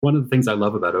One of the things I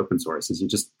love about open source is you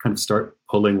just kind of start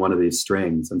pulling one of these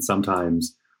strings, and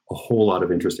sometimes a whole lot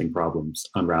of interesting problems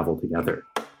unravel together.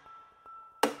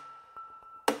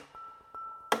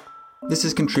 This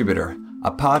is Contributor,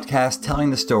 a podcast telling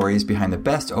the stories behind the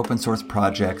best open source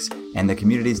projects and the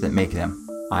communities that make them.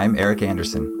 I'm Eric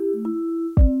Anderson.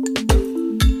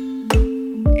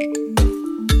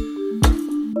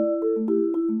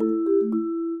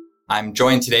 I'm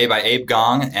joined today by Abe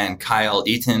Gong and Kyle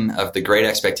Eaton of the Great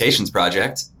Expectations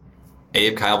Project.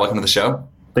 Abe, Kyle, welcome to the show.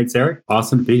 Thanks, Eric.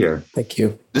 Awesome to be here. Thank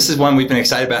you. This is one we've been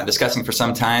excited about discussing for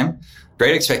some time.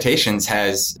 Great Expectations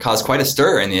has caused quite a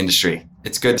stir in the industry.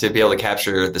 It's good to be able to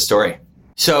capture the story.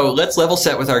 So let's level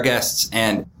set with our guests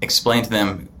and explain to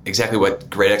them exactly what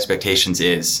Great Expectations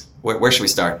is. Where should we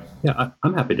start? Yeah,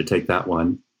 I'm happy to take that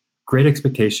one. Great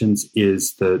Expectations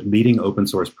is the leading open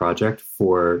source project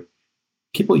for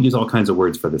people use all kinds of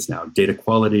words for this now. Data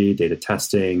quality, data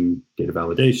testing, data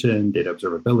validation, data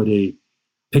observability.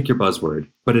 Pick your buzzword.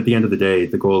 But at the end of the day,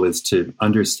 the goal is to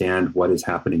understand what is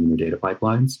happening in your data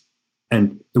pipelines.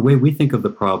 And the way we think of the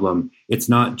problem, it's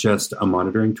not just a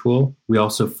monitoring tool. We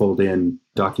also fold in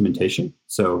documentation.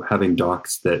 So having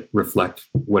docs that reflect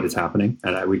what is happening.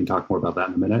 And we can talk more about that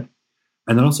in a minute.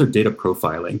 And then also data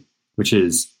profiling, which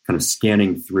is kind of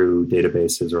scanning through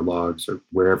databases or logs or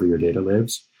wherever your data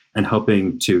lives, and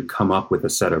helping to come up with a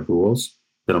set of rules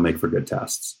that'll make for good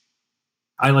tests.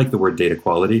 I like the word data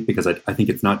quality because I think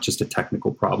it's not just a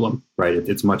technical problem, right?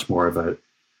 It's much more of an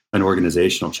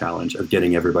organizational challenge of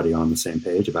getting everybody on the same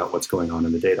page about what's going on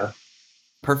in the data.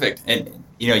 Perfect. And,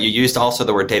 you used also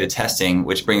the word data testing,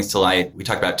 which brings to light, we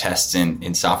talk about tests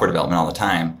in software development all the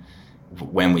time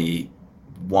when we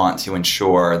want to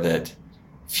ensure that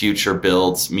future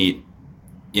builds meet,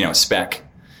 spec.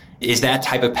 Is that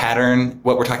type of pattern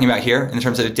what we're talking about here in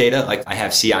terms of data? Like I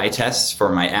have CI tests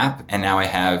for my app, and now I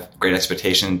have Great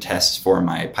Expectation tests for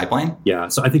my pipeline? Yeah,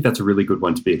 so I think that's a really good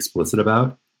one to be explicit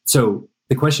about. So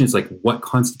the question is what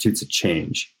constitutes a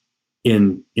change?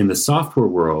 In the software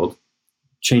world,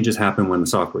 changes happen when the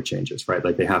software changes, right?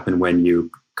 Like they happen when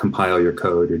you compile your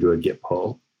code or do a Git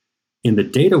pull. In the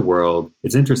data world,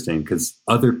 it's interesting because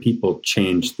other people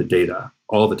change the data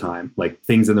all the time. Like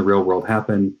things in the real world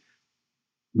happen.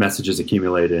 Messages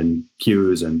accumulate in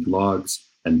queues and logs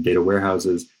and data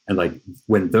warehouses. And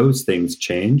when those things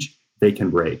change, they can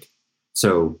break.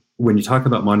 So when you talk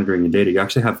about monitoring and data, you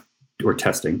actually have, or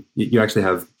testing, you actually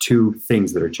have two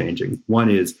things that are changing. One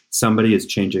is somebody is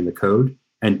changing the code.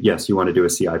 And yes, you want to do a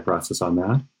CI process on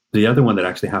that. The other one that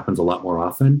actually happens a lot more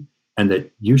often and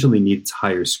that usually needs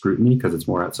higher scrutiny because it's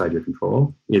more outside your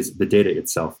control is the data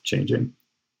itself changing.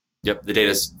 Yep, the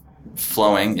data's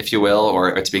flowing, if you will,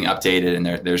 or it's being updated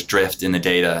and there's drift in the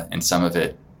data, and some of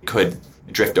it could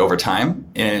drift over time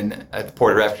in a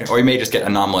poor direction, or you may just get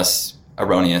anomalous,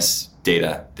 erroneous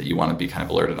data that you want to be kind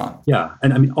of alerted on. Yeah,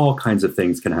 and I mean, all kinds of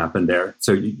things can happen there.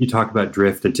 So you talk about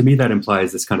drift, and to me that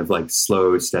implies this kind of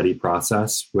slow, steady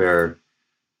process where,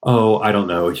 I don't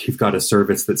know, you've got a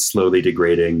service that's slowly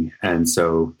degrading, and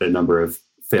so the number of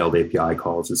failed API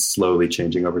calls is slowly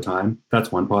changing over time.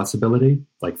 That's one possibility,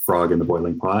 like frog in the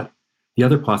boiling pot. The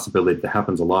other possibility that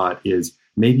happens a lot is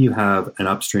maybe you have an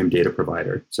upstream data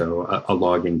provider, so a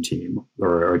logging team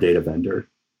or a data vendor,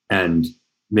 and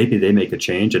maybe they make a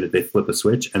change and they flip a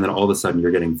switch, and then all of a sudden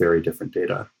you're getting very different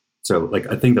data. So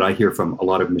a thing that I hear from a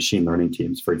lot of machine learning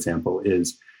teams, for example,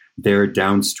 is they're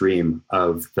downstream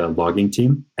of the logging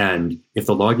team. And if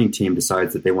the logging team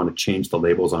decides that they want to change the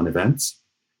labels on events,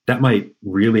 that might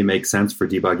really make sense for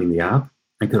debugging the app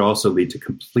and could also lead to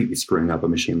completely screwing up a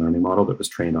machine learning model that was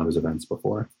trained on those events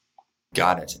before.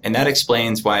 Got it. And that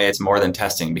explains why it's more than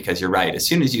testing, because you're right. As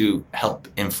soon as you help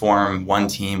inform one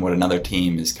team what another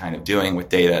team is kind of doing with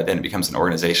data, then it becomes an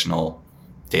organizational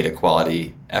data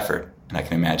quality effort. And I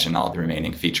can imagine all the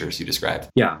remaining features you described.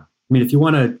 Yeah. I mean, if you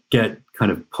want to get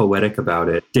kind of poetic about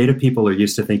it, data people are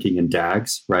used to thinking in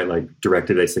DAGs, right? Like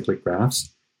directed acyclic graphs.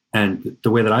 And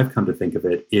the way that I've come to think of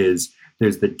it is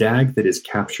there's the DAG that is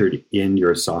captured in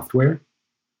your software,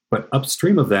 but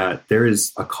upstream of that, there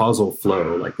is a causal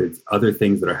flow, like there's other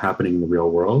things that are happening in the real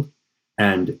world.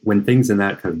 And when things in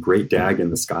that kind of great DAG in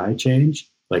the sky change,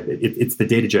 it's the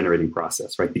data generating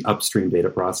process, right? The upstream data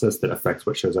process that affects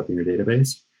what shows up in your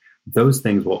database. Those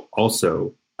things will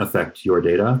also affect your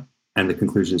data and the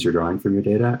conclusions you're drawing from your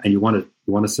data. And you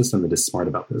want a system that is smart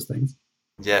about those things.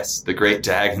 Yes, the great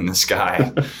DAG in the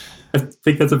sky. I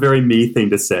think that's a very me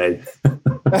thing to say.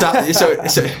 So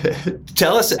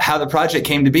tell us how the project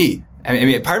came to be. I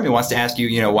mean, part of me wants to ask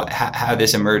you, how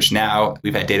this emerged now.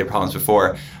 We've had data problems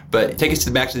before, but take us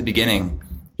back to the beginning.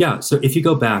 Yeah, so if you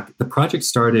go back, the project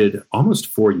started almost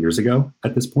 4 years ago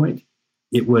at this point.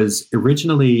 it was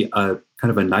originally a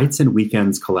kind of a nights and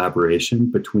weekends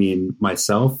collaboration between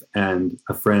myself and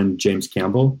a friend, James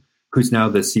Campbell, who's now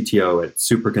the CTO at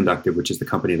Superconductive, which is the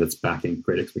company that's backing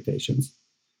Great Expectations.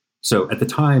 So at the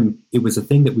time, it was a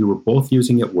thing that we were both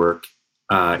using at work.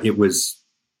 It was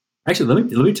actually,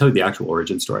 let me tell you the actual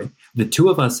origin story. The two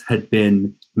of us had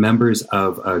been members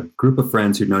of a group of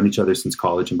friends who'd known each other since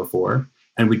college and before,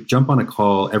 and we'd jump on a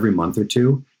call every month or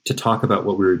two to talk about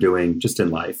what we were doing just in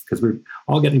life, because we were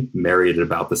all getting married at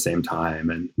about the same time,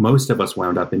 and most of us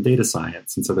wound up in data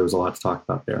science, and so there was a lot to talk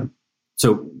about there.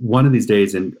 So one of these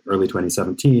days in early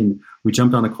 2017, we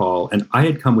jumped on a call, and I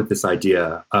had come with this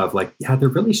idea of like, yeah, there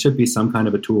really should be some kind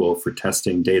of a tool for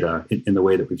testing data in the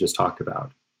way that we just talked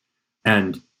about.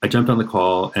 And I jumped on the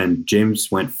call, and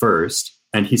James went first,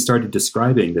 and he started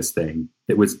describing this thing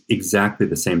that was exactly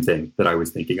the same thing that I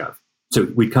was thinking of. So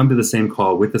we'd come to the same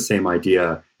call with the same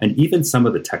idea, and even some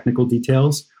of the technical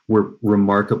details were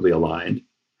remarkably aligned.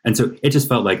 And so it just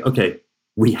felt like, okay,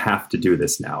 we have to do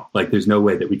this now. Like, there's no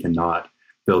way that we cannot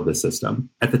build this system.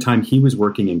 At the time, he was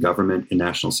working in government and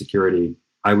national security.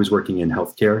 I was working in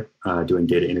healthcare, doing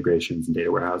data integrations and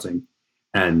data warehousing.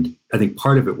 And I think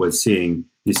part of it was seeing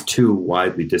these two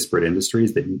widely disparate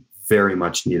industries that very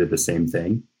much needed the same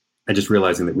thing, and just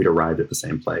realizing that we'd arrived at the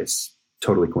same place,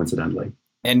 totally coincidentally.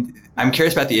 And I'm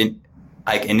curious about the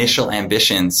initial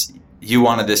ambitions. You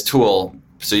wanted this tool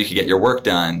so you could get your work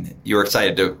done. You were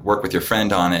excited to work with your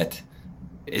friend on it.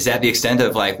 Is that the extent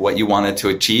of like what you wanted to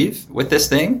achieve with this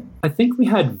thing? I think we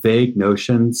had vague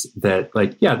notions that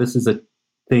like, yeah, this is a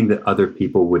thing that other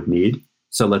people would need,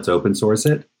 so let's open source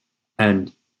it.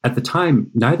 And at the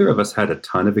time, neither of us had a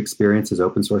ton of experience as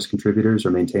open source contributors or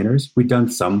maintainers. We'd done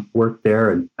some work there.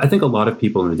 And I think a lot of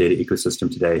people in the data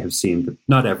ecosystem today have seen that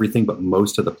not everything, but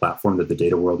most of the platform that the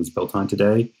data world is built on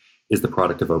today is the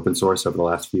product of open source over the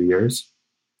last few years.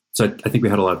 So I think we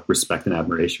had a lot of respect and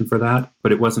admiration for that,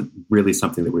 but it wasn't really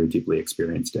something that we were deeply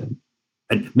experienced in.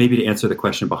 And maybe to answer the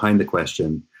question behind the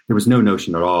question, there was no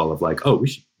notion at all of like, oh, we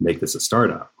should make this a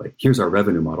startup. Like, here's our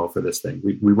revenue model for this thing.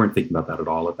 We weren't thinking about that at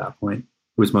all at that point.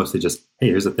 It was mostly just, hey,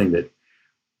 here's a thing that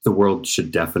the world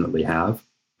should definitely have.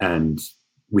 And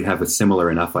we have a similar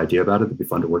enough idea about it that'd be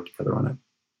fun to work together on it.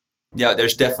 Yeah,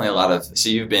 there's definitely a lot of, so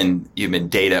you've been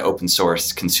data open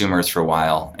source consumers for a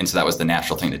while. And so that was the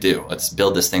natural thing to do. Let's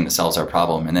build this thing that solves our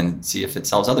problem and then see if it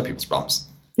solves other people's problems.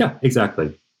 Yeah,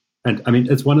 exactly. And I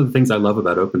mean, it's one of the things I love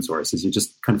about open source is you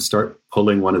just kind of start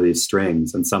pulling one of these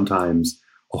strings, and sometimes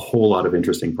a whole lot of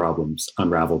interesting problems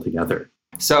unravel together.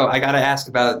 So I got to ask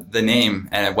about the name,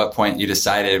 and at what point you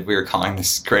decided we were calling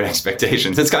this Great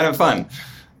Expectations. It's kind of fun.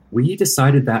 We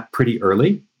decided that pretty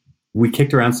early. We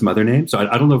kicked around some other names. So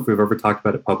I don't know if we've ever talked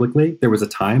about it publicly. There was a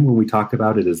time when we talked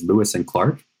about it as Lewis and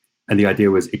Clark, and the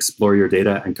idea was explore your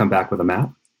data and come back with a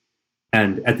map.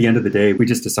 And at the end of the day, we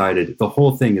just decided the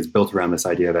whole thing is built around this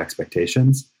idea of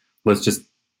expectations. Let's just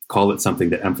call it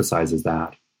something that emphasizes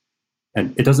that.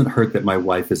 And it doesn't hurt that my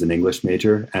wife is an English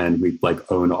major and we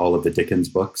like own all of the Dickens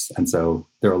books. And so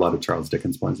there are a lot of Charles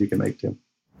Dickens ones you can make too.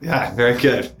 Yeah, very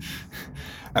good.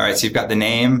 All right. So you've got the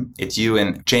name. It's you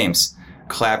and James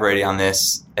collaborating on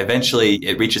this. Eventually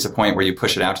it reaches a point where you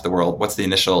push it out to the world. What's the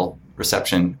initial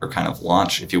reception or kind of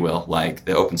launch, if you will, like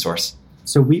the open source?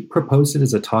 So we proposed it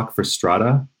as a talk for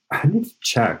Strata. I need to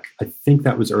check. I think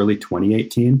that was early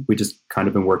 2018. We just kind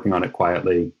of been working on it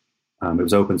quietly. It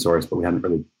was open source, but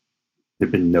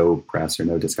there'd been no press or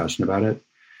no discussion about it.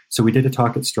 So we did a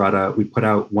talk at Strata. We put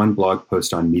out one blog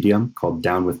post on Medium called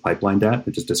Down with Pipeline Debt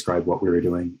that just described what we were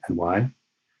doing and why.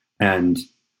 And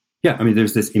yeah, I mean,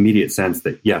 there's this immediate sense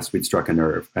that, yes, we'd struck a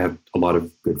nerve. I have a lot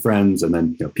of good friends, and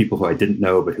then people who I didn't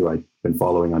know, but who I'd been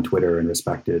following on Twitter and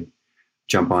respected,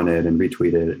 jump on it and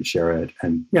retweet it and share it.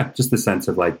 And yeah, just the sense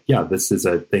of like, yeah, this is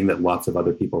a thing that lots of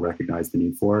other people recognize the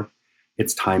need for.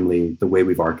 It's timely. The way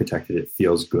we've architected it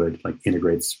feels good, like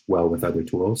integrates well with other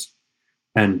tools.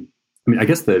 And I mean, I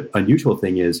guess the unusual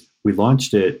thing is we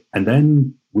launched it and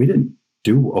then we didn't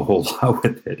do a whole lot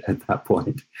with it at that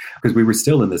point because we were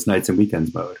still in this nights and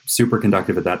weekends mode.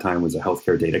 Superconductive at that time was a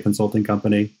healthcare data consulting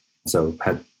company. So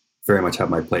had very much had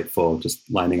my plate full, just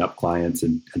lining up clients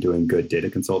and doing good data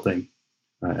consulting.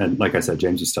 And like I said,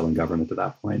 James was still in government at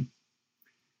that point.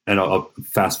 And I'll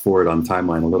fast forward on the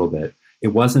timeline a little bit. It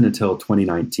wasn't until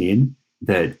 2019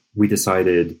 that we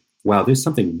decided, wow, there's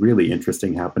something really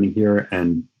interesting happening here.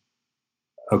 And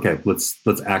okay, let's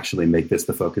actually make this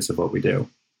the focus of what we do.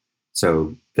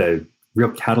 So the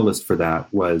real catalyst for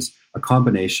that was a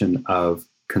combination of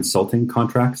consulting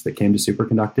contracts that came to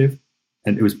Superconductive.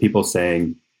 And it was people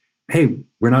saying, hey,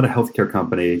 we're not a healthcare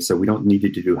company, so we don't need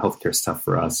you to do healthcare stuff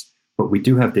for us. but we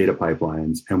do have data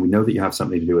pipelines, and we know that you have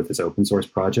something to do with this open source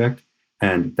project,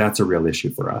 and that's a real issue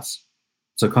for us.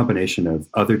 So a combination of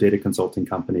other data consulting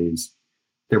companies,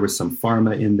 there was some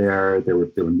pharma in there, there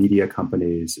were media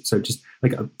companies. So just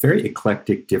like a very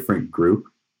eclectic, different group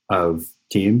of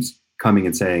teams coming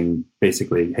and saying,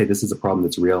 basically, hey, this is a problem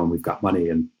that's real and we've got money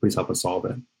and please help us solve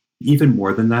it. Even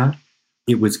more than that,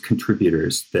 it was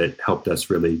contributors that helped us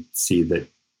really see that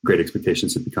Great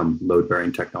Expectations had become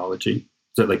load-bearing technology.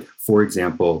 So like, for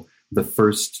example, the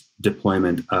first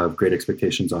deployment of Great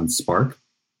Expectations on Spark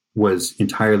was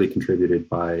entirely contributed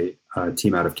by a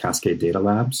team out of Cascade Data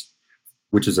Labs,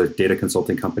 which is a data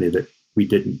consulting company that we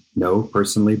didn't know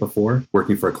personally before,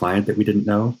 working for a client that we didn't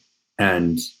know.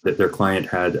 And that their client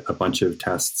had a bunch of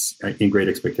tests in Great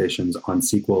Expectations on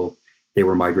SQL. They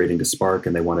were migrating to Spark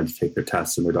and they wanted to take their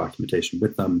tests and their documentation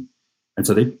with them. And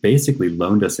so they basically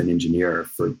loaned us an engineer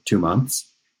for 2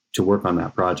 months to work on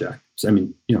that project. So, I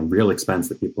mean, real expense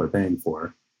that people are paying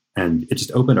for. And it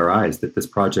just opened our eyes that this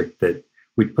project that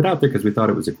we put out there because we thought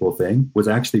it was a cool thing was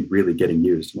actually really getting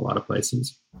used in a lot of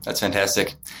places. That's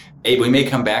fantastic. Abe, we may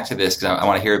come back to this because I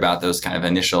want to hear about those kind of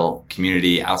initial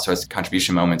community outsourced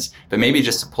contribution moments. But maybe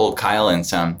just to pull Kyle in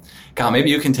some. Kyle, maybe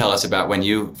you can tell us about when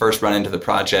you first run into the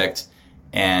project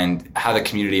and how the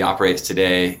community operates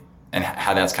today and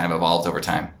how that's kind of evolved over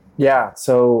time. Yeah,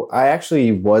 so I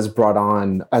actually was brought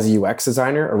on as a UX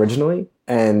designer originally,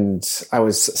 and I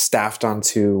was staffed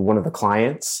onto one of the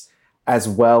clients, as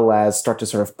well as start to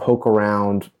sort of poke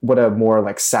around what a more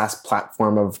like SaaS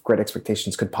platform of Great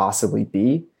Expectations could possibly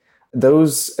be.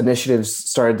 Those initiatives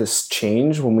started to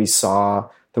change when we saw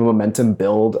the momentum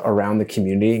build around the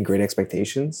community and Great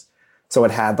Expectations. So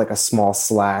it had like a small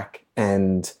Slack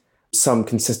and some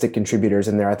consistent contributors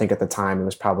in there. I think at the time it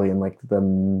was probably in like the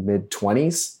mid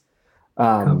 20s.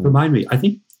 Remind me, I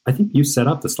think you set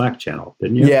up the Slack channel,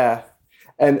 didn't you? Yeah.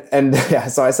 And yeah,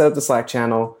 so I set up the Slack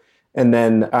channel. And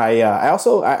then I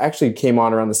actually came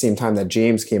on around the same time that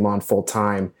James came on full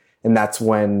time. And that's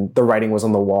when the writing was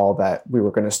on the wall that we were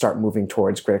going to start moving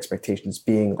towards Great Expectations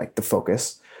being like the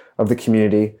focus of the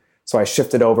community. So I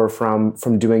shifted over from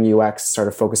doing UX,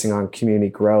 started focusing on community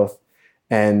growth.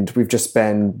 And we've just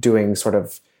been doing sort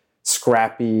of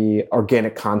scrappy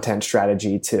organic content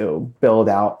strategy to build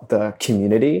out the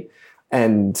community.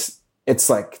 And it's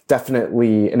like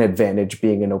definitely an advantage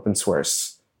being an open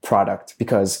source product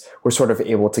because we're sort of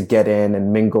able to get in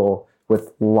and mingle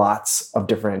with lots of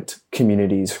different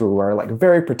communities who are like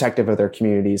very protective of their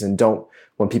communities and don't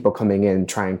want people coming in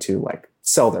trying to like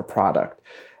sell their product.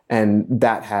 And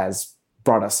that has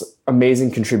brought us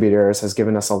amazing contributors, has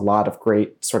given us a lot of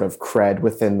great sort of cred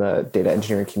within the data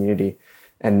engineering community.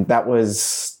 And that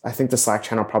was, I think the Slack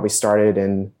channel probably started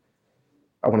in,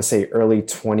 I want to say early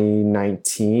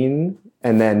 2019.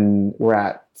 And then we're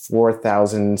at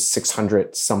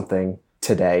 4,600 something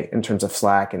today in terms of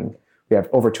Slack. And we have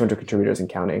over 200 contributors and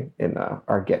counting in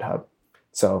our GitHub.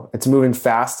 So it's moving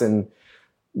fast. And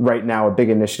right now, a big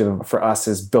initiative for us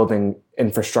is building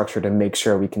infrastructure to make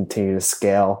sure we continue to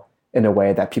scale in a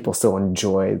way that people still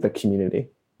enjoy the community.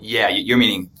 Yeah, you're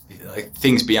meaning like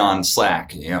things beyond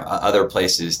Slack, other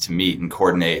places to meet and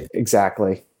coordinate.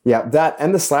 Exactly. Yeah, that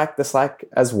and the Slack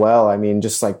as well. I mean,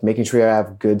 just like making sure you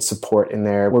have good support in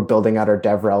there. We're building out our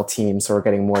DevRel team, so we're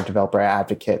getting more developer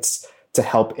advocates to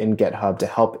help in GitHub, to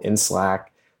help in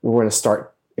Slack. We're going to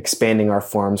start expanding our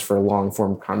forums for long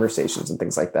form conversations and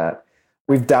things like that.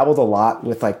 We've dabbled a lot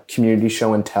with like community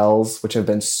show and tells, which have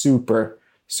been super,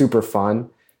 super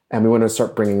fun. And we want to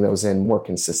start bringing those in more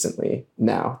consistently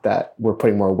now that we're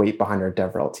putting more weight behind our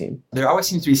DevRel team. There always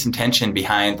seems to be some tension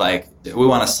behind like, we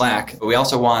want a Slack, but we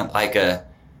also want like a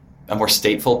more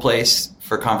stateful place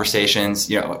for conversations.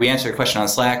 We answer a question on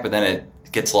Slack, but then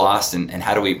it gets lost and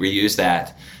how do we reuse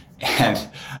that? And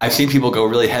I've seen people go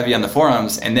really heavy on the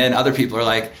forums and then other people are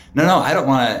like, no, I don't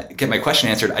want to get my question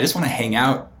answered. I just want to hang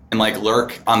out and like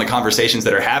lurk on the conversations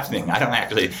that are happening. I don't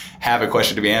actually have a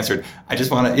question to be answered. I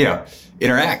just want to,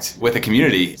 interact with the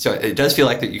community. So it does feel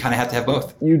like that you kind of have to have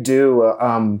both. You do.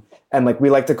 And like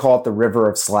we like to call it the river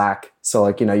of Slack. So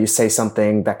like, you say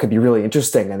something that could be really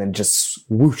interesting and then just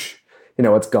whoosh,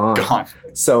 it's gone.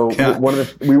 So yeah.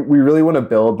 We really want to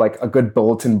build like a good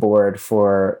bulletin board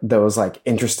for those like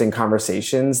interesting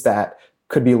conversations that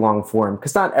could be long form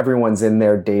because not everyone's in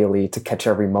there daily to catch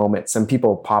every moment. Some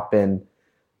people pop in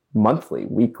monthly,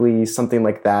 weekly, something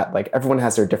like that. Like everyone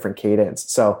has their different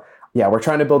cadence. So yeah, we're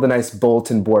trying to build a nice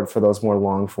bulletin board for those more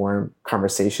long form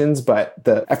conversations, but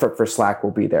the effort for Slack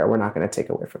will be there. We're not going to take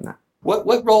away from that.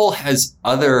 What role has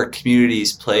other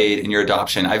communities played in your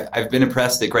adoption? I've been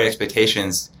impressed that Great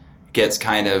Expectations gets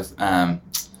kind of,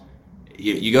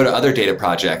 you go to other data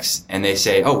projects and they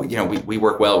say, oh, we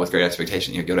work well with Great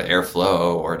Expectations. You go to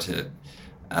Airflow or to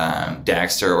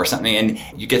Dagster or something, and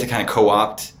you get to kind of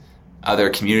co-opt other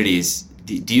communities.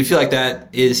 Do you feel like that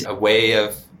is a way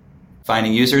of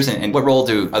finding users, and what role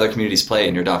do other communities play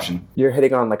in your adoption? You're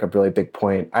hitting on like a really big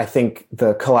point. I think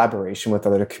the collaboration with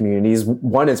other communities,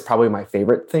 one, is probably my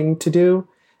favorite thing to do,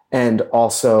 and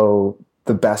also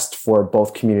the best for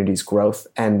both communities' growth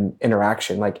and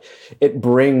interaction. Like, it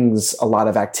brings a lot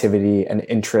of activity and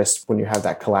interest when you have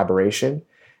that collaboration.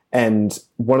 And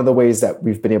one of the ways that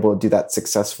we've been able to do that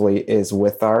successfully is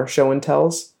with our show and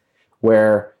tells,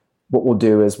 where what we'll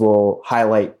do is we'll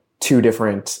highlight 2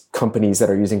 different companies that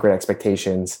are using Great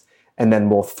Expectations, and then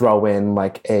we'll throw in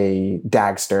like a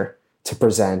Dagster to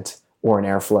present or an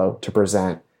Airflow to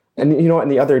present. And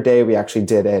and the other day we actually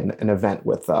did an event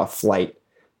with Flight,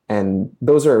 and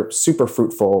those are super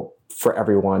fruitful for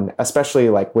everyone, especially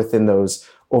like within those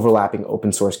overlapping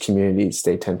open source communities.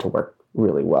 They tend to work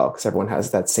really well because everyone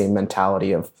has that same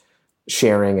mentality of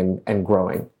sharing and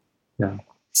growing. Yeah.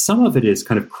 Some of it is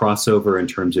kind of crossover in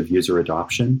terms of user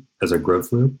adoption as a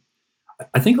growth loop.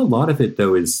 I think a lot of it,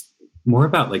 though, is more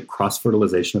about like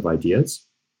cross-fertilization of ideas.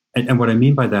 And what I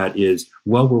mean by that is,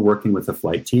 while we're working with the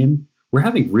Flight team, we're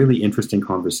having really interesting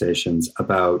conversations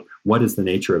about what is the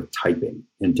nature of typing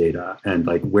in data and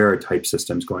like where are type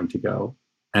systems going to go.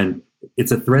 And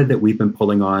it's a thread that we've been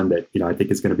pulling on that, I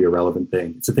think is going to be a relevant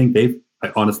thing. It's a thing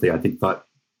I think thought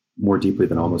more deeply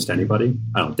than almost anybody.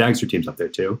 I don't know, Dagster team's up there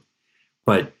too.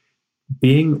 But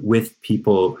being with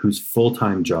people whose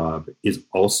full-time job is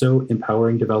also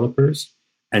empowering developers,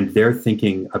 and they're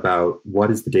thinking about what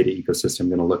is the data ecosystem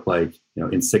going to look like,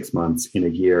 in 6 months, in a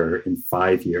year, in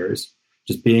 5 years,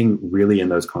 just being really in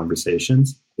those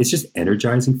conversations, it's just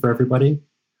energizing for everybody.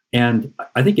 And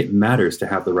I think it matters to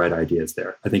have the right ideas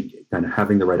there. I think kind of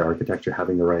having the right architecture,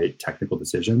 having the right technical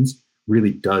decisions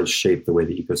really does shape the way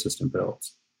the ecosystem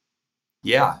builds.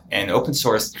 Yeah, and open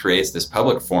source creates this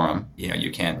public forum.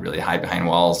 You can't really hide behind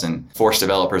walls and force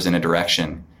developers in a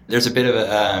direction. There's a bit of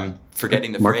a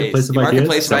forgetting the marketplace phrase. Of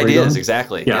marketplace of ideas,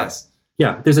 exactly. Yeah. Yes.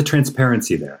 Yeah, there's a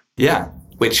transparency there. Yeah,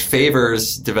 which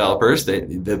favors developers.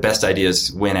 The best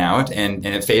ideas win out, and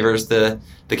it favors the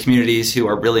communities who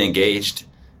are really engaged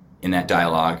in that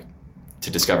dialogue to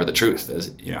discover the truth,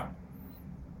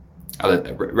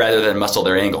 rather than muscle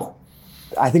their angle.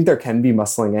 I think there can be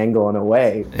muscling angle in a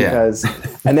way, because,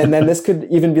 and then this could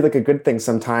even be like a good thing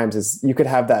sometimes, is you could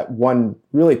have that one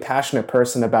really passionate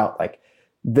person about like,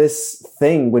 this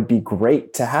thing would be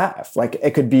great to have. Like,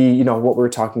 it could be, what we were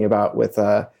talking about with,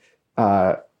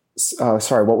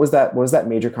 sorry, what was that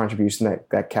major contribution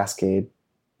that Cascade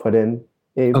put in?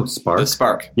 Abe? Oh, Spark. The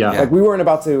Spark. Yeah. Like, we weren't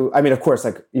about to, of course,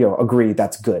 agree,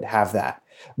 that's good, have that.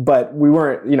 But we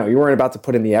weren't, you weren't about to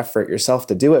put in the effort yourself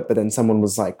to do it. But then someone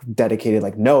was like dedicated,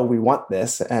 like, no, we want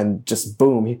this. And just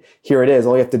boom, here it is.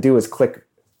 All you have to do is click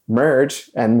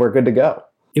merge and we're good to go.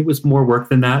 It was more work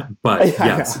than that, but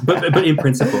yes. But in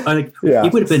principle,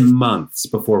 it would have been months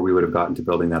before we would have gotten to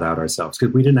building that out ourselves,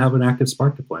 because we didn't have an active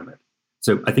Spark deployment.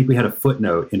 So I think we had a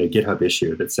footnote in a GitHub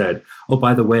issue that said, oh,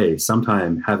 by the way,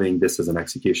 sometime having this as an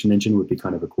execution engine would be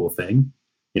kind of a cool thing.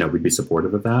 We'd be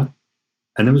supportive of that.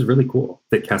 And it was really cool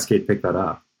that Cascade picked that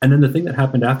up. And then the thing that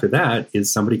happened after that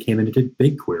is somebody came in and did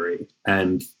BigQuery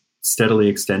and steadily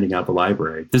extending out the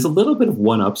library. There's a little bit of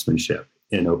one-upsmanship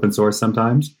in open source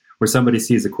sometimes, where somebody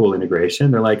sees a cool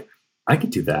integration. They're like, I could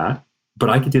do that, but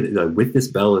I could do that with this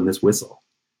bell and this whistle.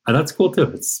 And that's cool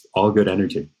too. It's all good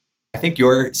energy. I think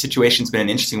your situation's been an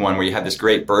interesting one, where you have this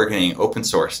great burgeoning open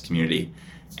source community.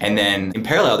 And then in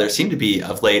parallel, there seemed to be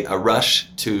of late a rush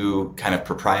to kind of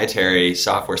proprietary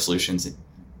software solutions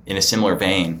in a similar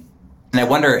vein. And I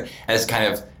wonder, as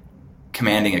kind of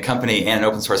commanding a company and an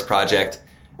open source project,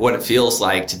 what it feels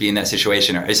like to be in that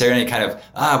situation. Or is there any kind of,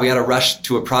 we got to rush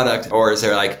to a product? Or is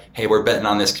there like, hey, we're betting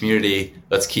on this community,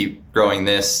 let's keep growing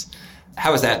this?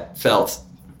 How has that felt?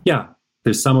 Yeah,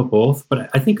 there's some of both. But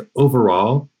I think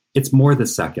overall, it's more the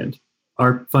second.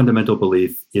 Our fundamental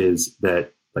belief is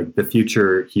that like the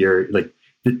future here, like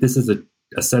this is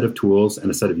a set of tools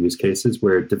and a set of use cases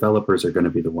where developers are going to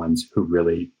be the ones who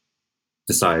really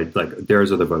decide, like,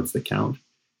 theirs are the votes that count.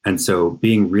 And so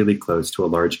being really close to a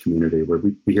large community where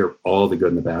we hear all the good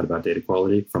and the bad about data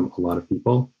quality from a lot of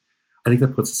people, I think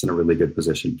that puts us in a really good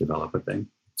position to develop a thing.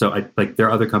 So there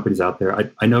are other companies out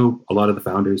there. I know a lot of the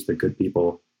founders, they're good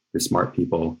people, they're smart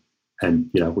people, and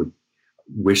would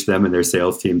wish them and their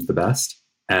sales teams the best.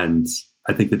 And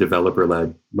I think the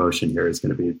developer-led motion here is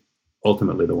going to be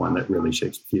ultimately the one that really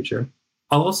shapes the future.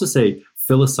 I'll also say,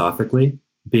 philosophically,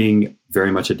 being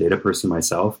very much a data person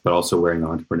myself, but also wearing an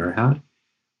entrepreneur hat,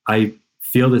 I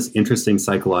feel this interesting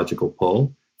psychological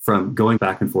pull from going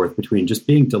back and forth between just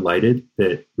being delighted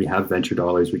that we have venture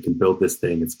dollars, we can build this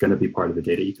thing, it's going to be part of the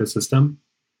data ecosystem.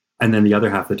 And then the other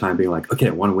half of the time being like, okay,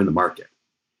 I want to win the market.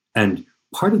 And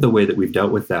part of the way that we've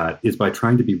dealt with that is by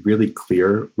trying to be really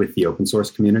clear with the open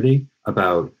source community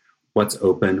about what's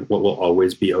open, what will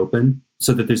always be open,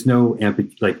 so that there's no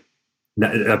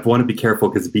I want to be careful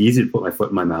because it'd be easy to put my foot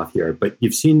in my mouth here, but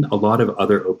you've seen a lot of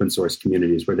other open source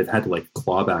communities where they've had to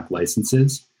claw back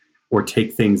licenses or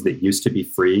take things that used to be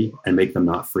free and make them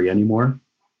not free anymore.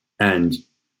 And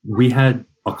we had,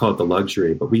 I'll call it the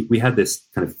luxury, but we had this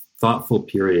kind of thoughtful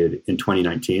period in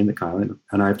 2019 that Kyle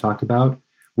and I have talked about,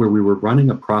 where we were running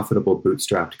a profitable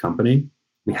bootstrapped company.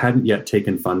 We hadn't yet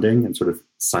taken funding and sort of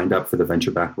signed up for the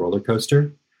venture-backed roller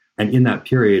coaster. And in that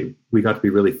period, we got to be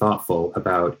really thoughtful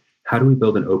about how do we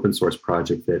build an open source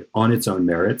project that on its own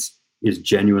merits is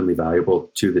genuinely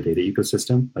valuable to the data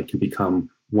ecosystem, can become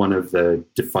one of the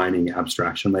defining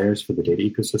abstraction layers for the data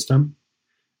ecosystem.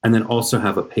 And then also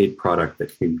have a paid product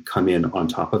that can come in on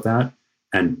top of that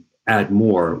and add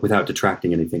more without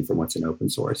detracting anything from what's in open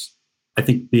source. I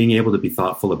think being able to be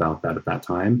thoughtful about that at that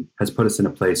time has put us in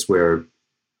a place where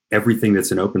everything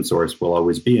that's in open source will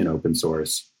always be in open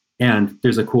source. And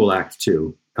there's a cool act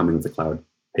too coming with the cloud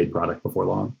paid product before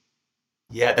long.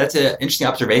 Yeah, that's an interesting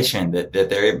observation that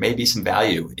there may be some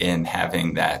value in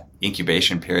having that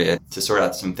incubation period to sort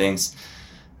out some things.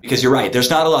 Because you're right, there's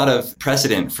not a lot of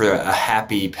precedent for a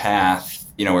happy path,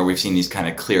 where we've seen these kind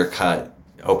of clear-cut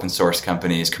open source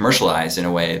companies commercialize in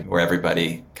a way where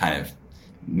everybody kind of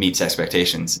meets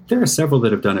expectations. There are several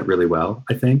that have done it really well,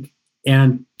 I think.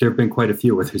 And there have been quite a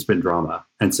few where there's been drama.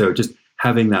 And so just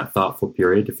having that thoughtful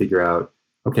period to figure out,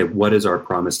 okay, what is our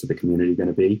promise to the community going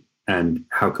to be? And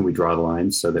how can we draw the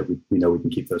lines so that we know we can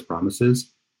keep those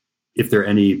promises? If there are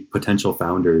any potential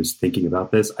founders thinking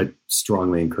about this, I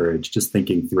strongly encourage just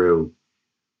thinking through,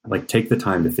 take the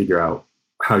time to figure out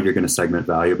how you're going to segment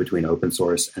value between open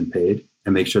source and paid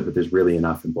and make sure that there's really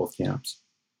enough in both camps.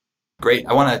 Great.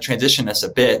 I want to transition us a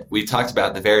bit. We talked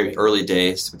about the very early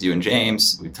days with you and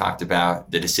James. We talked about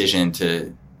the decision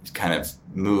to kind of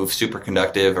move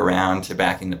Superconductive around to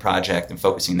backing the project and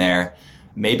focusing there.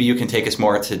 Maybe you can take us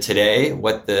more to today,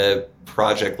 what the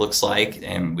project looks like,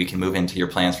 and we can move into your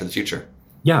plans for the future.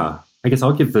 Yeah, I guess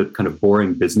I'll give the kind of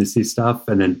boring businessy stuff.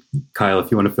 And then Kyle,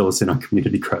 if you want to fill us in on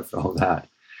community growth, all that.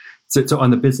 So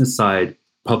on the business side,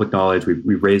 public knowledge, we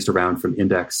raised a round from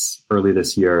Index early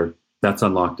this year. That's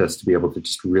unlocked us to be able to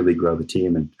just really grow the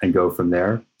team and go from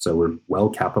there. So we're well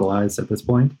capitalized at this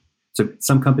point. So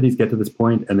some companies get to this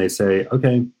point and they say,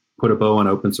 okay, put a bow on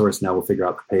open source. Now we'll figure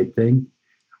out the paid thing.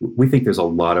 We think there's a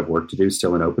lot of work to do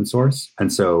still in open source.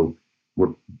 And so we're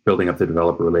building up the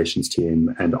developer relations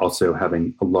team and also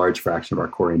having a large fraction of our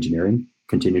core engineering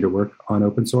continue to work on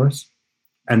open source.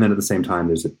 And then at the same time,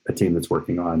 there's a team that's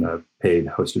working on a paid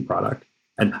hosted product.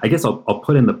 And I guess I'll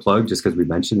put in the plug just because we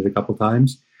mentioned it a couple of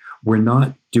times. We're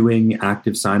not doing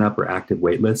active sign up or active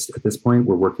waitlist at this point.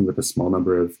 We're working with a small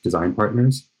number of design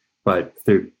partners, but if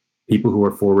there are people who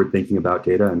are forward thinking about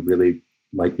data and really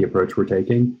like the approach we're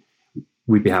taking,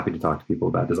 we'd be happy to talk to people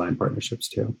about design partnerships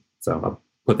too. So I'll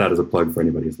put that as a plug for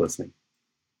anybody who's listening.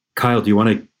 Kyle, do you want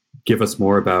to give us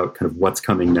more about kind of what's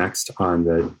coming next on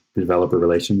the developer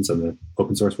relations and the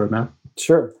open source roadmap?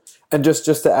 Sure. And just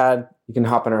to add, you can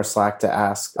hop in our Slack to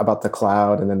ask about the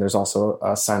cloud. And then there's also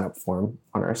a sign up form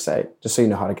on our site, just so you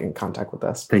know how to get in contact with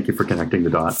us. Thank you for connecting the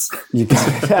dots. You got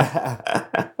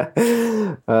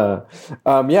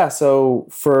it. So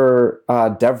for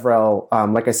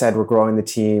DevRel, like I said, we're growing the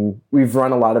team. We've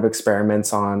run a lot of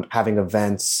experiments on having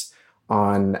events,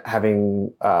 on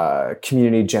having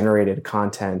community generated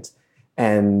content.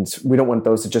 And we don't want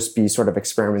those to just be sort of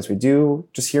experiments we do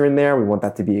just here and there. We want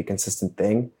that to be a consistent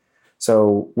thing.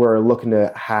 So we're looking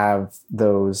to have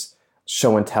those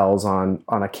show and tells on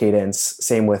a cadence.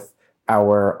 Same with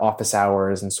our office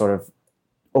hours and sort of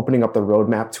opening up the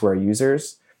roadmap to our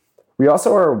users. We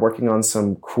also are working on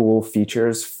some cool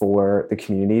features for the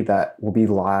community that will be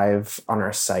live on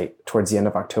our site towards the end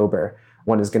of October.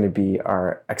 One is going to be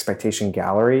our expectation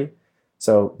gallery.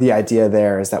 So the idea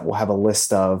there is that we'll have a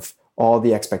list of all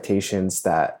the expectations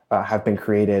that have been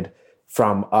created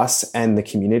from us and the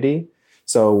community.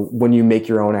 So when you make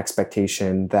your own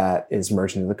expectation that is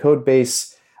merged into the code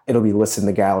base, it'll be listed in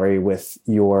the gallery with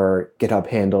your GitHub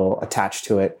handle attached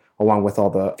to it, along with all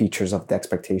the features of the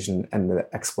expectation and the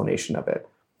explanation of it.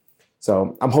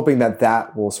 So I'm hoping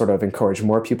that will sort of encourage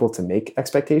more people to make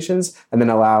expectations and then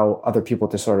allow other people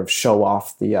to sort of show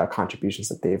off the contributions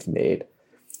that they've made.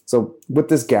 So with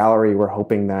this gallery, we're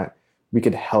hoping that we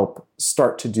could help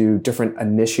start to do different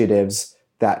initiatives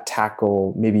that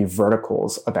tackle maybe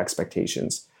verticals of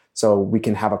expectations. So we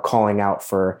can have a calling out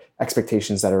for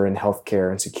expectations that are in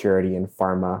healthcare and security and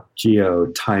pharma. Geo,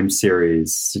 time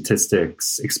series,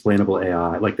 statistics, explainable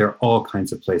AI. Like there are all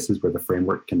kinds of places where the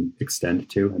framework can extend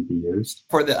to and be used.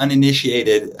 For the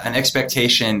uninitiated, an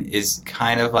expectation is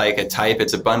kind of like a type.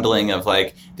 It's a bundling of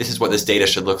like, this is what this data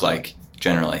should look like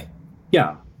generally.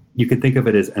 Yeah. You could think of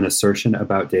it as an assertion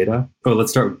about data. Oh,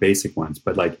 let's start with basic ones,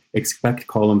 but like expect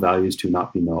column values to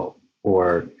not be null,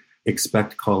 or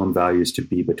expect column values to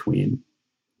be between.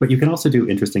 But you can also do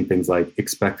interesting things like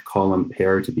expect column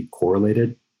pair to be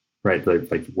correlated, right?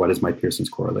 Like what is my Pearson's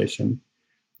correlation?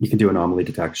 You can do anomaly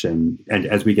detection. And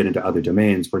as we get into other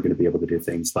domains, we're going to be able to do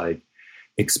things like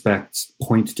expect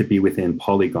point to be within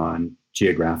polygon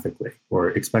geographically, or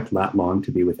expect lat long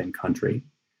to be within country.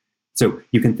 So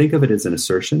you can think of it as an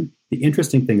assertion. The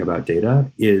interesting thing about data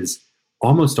is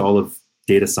almost all of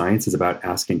data science is about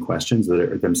asking questions that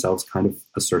are themselves kind of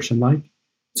assertion-like.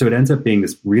 So it ends up being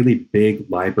this really big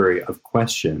library of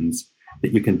questions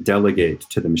that you can delegate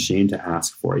to the machine to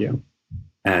ask for you.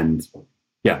 And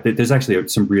yeah, there's actually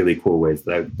some really cool ways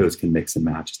that those can mix and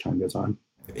match as time goes on.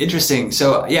 Interesting.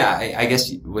 So yeah, I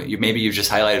guess what maybe you've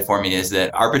just highlighted for me is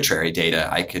that arbitrary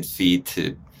data I could feed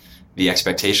to the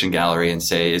expectation gallery and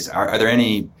say, are there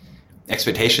any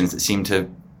expectations that seem to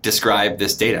describe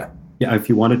this data? Yeah, if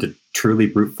you wanted to truly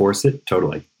brute force it,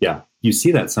 totally. Yeah. You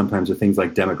see that sometimes with things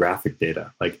like demographic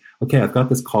data. Like, okay, I've got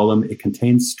this column, it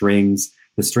contains strings.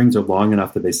 The strings are long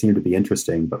enough that they seem to be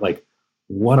interesting, but like,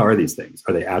 what are these things?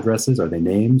 Are they addresses? Are they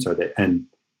names? And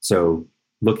so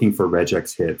looking for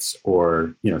regex hits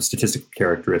or, statistical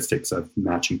characteristics of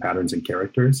matching patterns and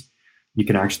characters, you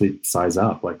can actually size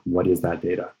up like, what is that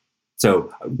data?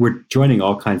 So we're joining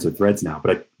all kinds of threads now,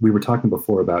 but we were talking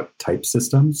before about type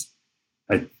systems.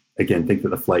 I, again, think that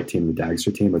the Flight team and the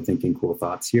Dagster team are thinking cool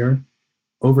thoughts here.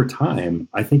 Over time,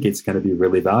 I think it's going to be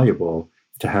really valuable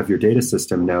to have your data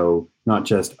system know not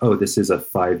just, oh, this is a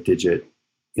 5-digit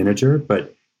integer,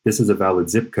 but this is a valid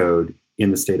zip code in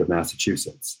the state of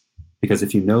Massachusetts. Because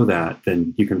if you know that,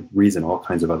 then you can reason all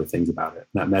kinds of other things about it.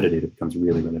 And that metadata becomes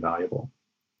really, really valuable.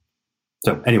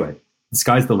 So anyway, the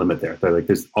sky's the limit there.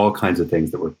 There's all kinds of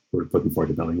things that we're looking forward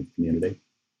to building with the community.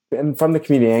 And from the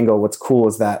community angle, what's cool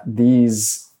is that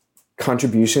these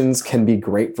contributions can be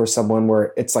great for someone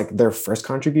where it's like their first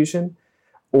contribution,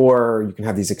 or you can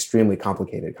have these extremely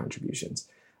complicated contributions.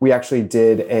 We actually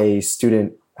did a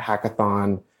student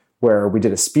hackathon where we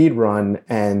did a speed run,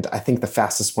 and I think the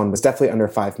fastest one was definitely under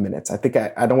 5 minutes. I think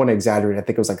I don't want to exaggerate. I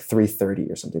think it was like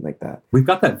 3:30 or something like that. We've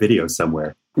got that video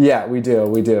somewhere. Yeah, we do.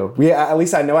 At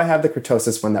least I know I have the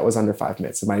kurtosis one that was under 5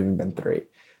 minutes. It might have even been 3.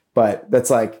 But that's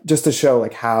like just to show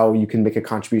like how you can make a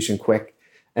contribution quick.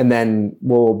 And then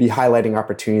we'll be highlighting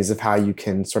opportunities of how you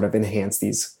can sort of enhance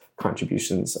these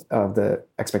contributions of the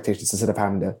expectations instead of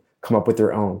having to come up with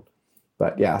your own.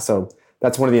 But yeah, so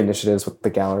that's one of the initiatives with the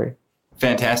gallery.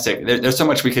 Fantastic. There's so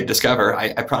much we could discover.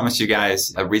 I promised you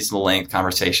guys a reasonable length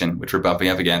conversation, which we're bumping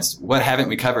up against. What haven't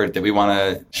we covered that we want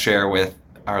to share with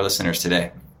our listeners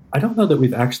today? I don't know that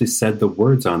we've actually said the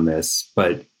words on this,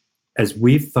 but as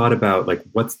we've thought about like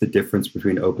what's the difference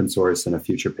between open source and a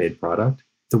future paid product,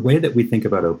 the way that we think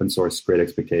about open source Great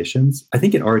Expectations, I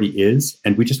think it already is,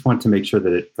 and we just want to make sure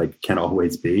that it like can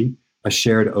always be a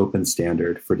shared open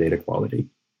standard for data quality.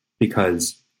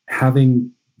 Because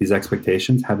having these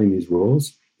expectations, having these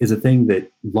rules is a thing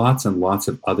that lots and lots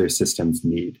of other systems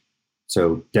need.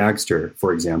 So Dagster,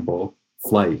 for example,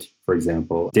 Flight, for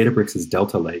example, Databricks'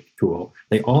 Delta Lake tool,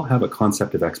 they all have a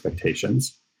concept of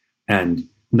expectations. And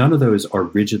none of those are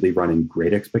rigidly running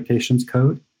Great Expectations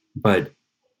code, but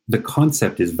the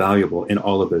concept is valuable in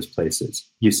all of those places.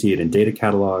 You see it in data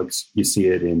catalogs, you see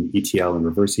it in ETL and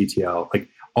reverse ETL. Like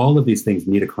all of these things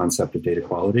need a concept of data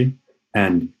quality.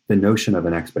 And the notion of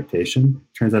an expectation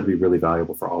turns out to be really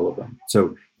valuable for all of them.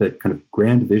 So the kind of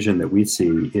grand vision that we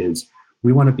see is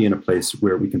we want to be in a place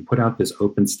where we can put out this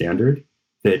open standard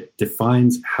that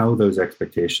defines how those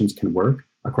expectations can work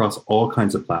across all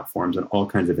kinds of platforms and all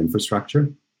kinds of infrastructure.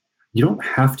 You don't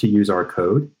have to use our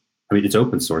code. I mean, it's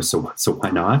open source, so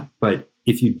why not? But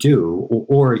if you do,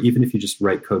 or even if you just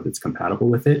write code that's compatible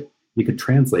with it, you could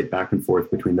translate back and forth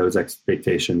between those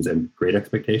expectations and Great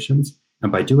Expectations.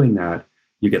 And by doing that,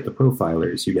 you get the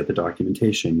profilers, you get the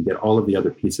documentation, you get all of the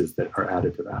other pieces that are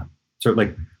added to that. So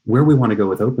like where we want to go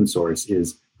with open source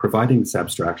is providing this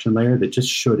abstraction layer that just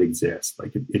should exist.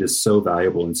 Like it is so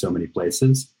valuable in so many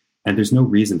places, and there's no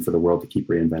reason for the world to keep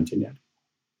reinventing it.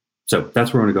 So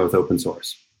that's where we want to go with open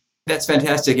source. That's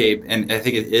fantastic, Abe. And I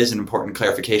think it is an important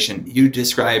clarification. You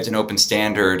described an open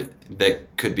standard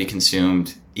that could be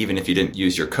consumed even if you didn't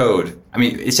use your code. I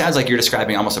mean, it sounds like you're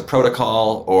describing almost a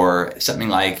protocol or something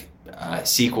like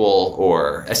SQL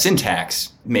or a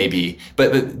syntax, maybe.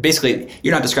 But basically,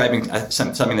 you're not describing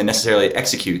something that necessarily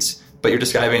executes, but you're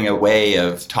describing a way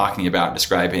of talking about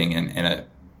describing and a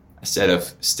set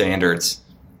of standards.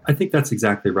 I think that's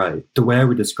exactly right. The way I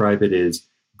would describe it is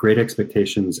Great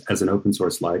Expectations as an open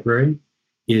source library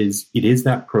is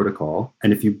that protocol.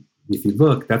 And if you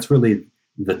look, that's really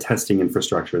the testing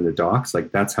infrastructure in the docs.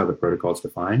 Like that's how the protocol is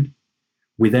defined.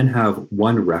 We then have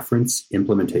one reference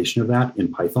implementation of that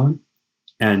in Python.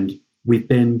 And we've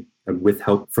been, with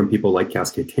help from people like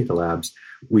Cascade Data Labs,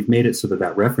 we've made it so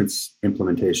that reference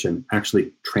implementation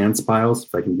actually transpiles,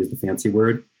 if I can use the fancy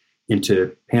word,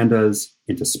 into Pandas,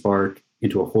 into Spark,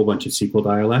 into a whole bunch of SQL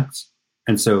dialects.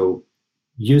 And so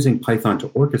using Python to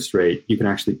orchestrate, you can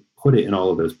actually put it in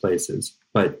all of those places.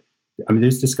 But I mean,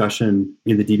 there's discussion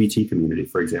in the DBT community,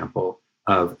 for example,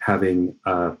 of having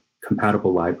a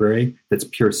compatible library that's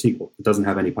pure SQL. It doesn't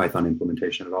have any Python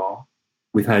implementation at all.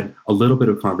 We've had a little bit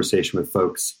of conversation with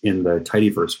folks in the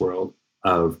tidyverse world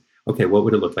of, okay, what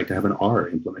would it look like to have an R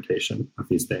implementation of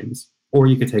these things? Or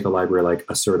you could take a library like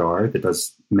AssertR that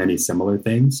does many similar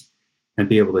things and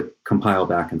be able to compile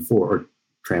back and forth or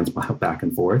transpile back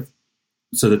and forth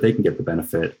so that they can get the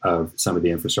benefit of some of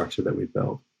the infrastructure that we've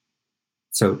built.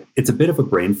 So it's a bit of a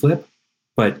brain flip,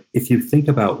 but if you think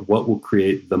about what will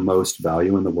create the most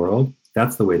value in the world,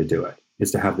 that's the way to do it,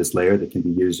 is to have this layer that can be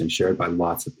used and shared by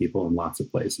lots of people in lots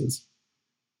of places.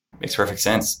 Makes perfect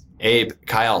sense. Abe,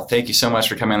 Kyle, thank you so much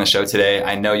for coming on the show today.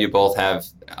 I know you both have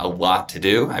a lot to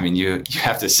do. I mean, you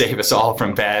have to save us all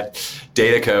from bad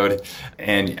data code,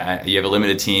 and you have a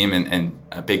limited team and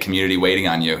a big community waiting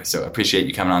on you. So appreciate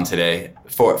you coming on today.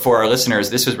 For our listeners,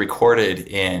 this was recorded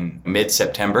in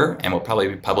mid-September and will probably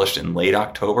be published in late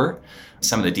October.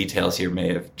 Some of the details here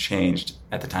may have changed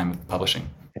at the time of publishing.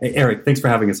 Hey, Eric, thanks for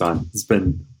having us on. It's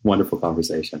been a wonderful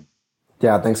conversation.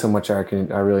 Yeah, thanks so much, Eric.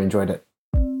 I really enjoyed it.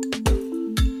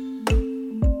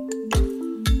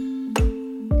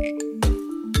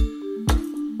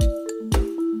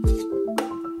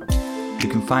 You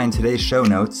can find today's show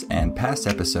notes and past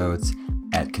episodes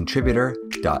at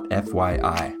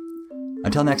contributor.fyi.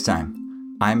 Until next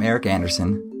time, I'm Eric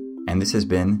Anderson, and this has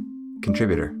been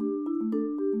Contributor.